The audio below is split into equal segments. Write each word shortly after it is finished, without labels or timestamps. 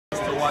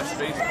watch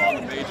baseball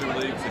in the major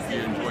leagues, if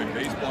you enjoy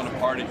baseball and a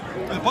party,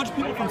 there's a bunch of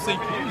people from St.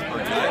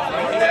 Petersburg,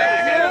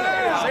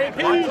 guys. St.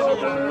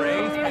 Petersburg.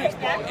 Rays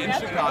baseball in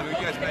Chicago. You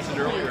guys mentioned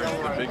earlier it's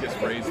the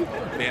biggest Rays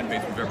fan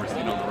base we've ever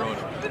seen on the road.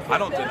 I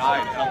don't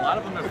deny it. A lot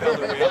of them have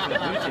found their way out to the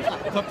bleachers.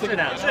 Sit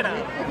down, sit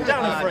down.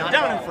 Down in front,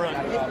 down in front.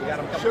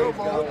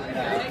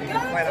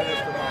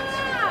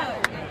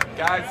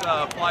 Guys,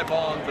 fly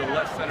ball into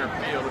left center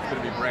field. It's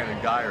going to be Brandon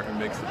Geyer who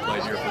makes the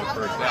play here for the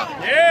first out.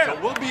 Yeah.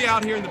 So we'll be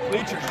out here in the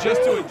bleachers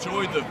just to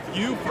enjoy the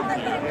view from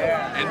here.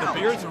 And the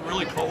beers are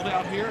really cold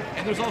out here,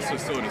 and there's also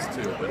sodas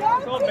too. But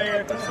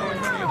there's so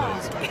many of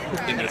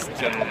those in this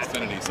general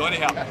vicinity. So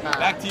anyhow,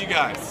 back to you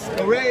guys.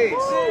 The Rays.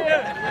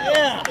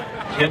 Yeah.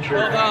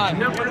 Pitcher.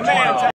 Number 12.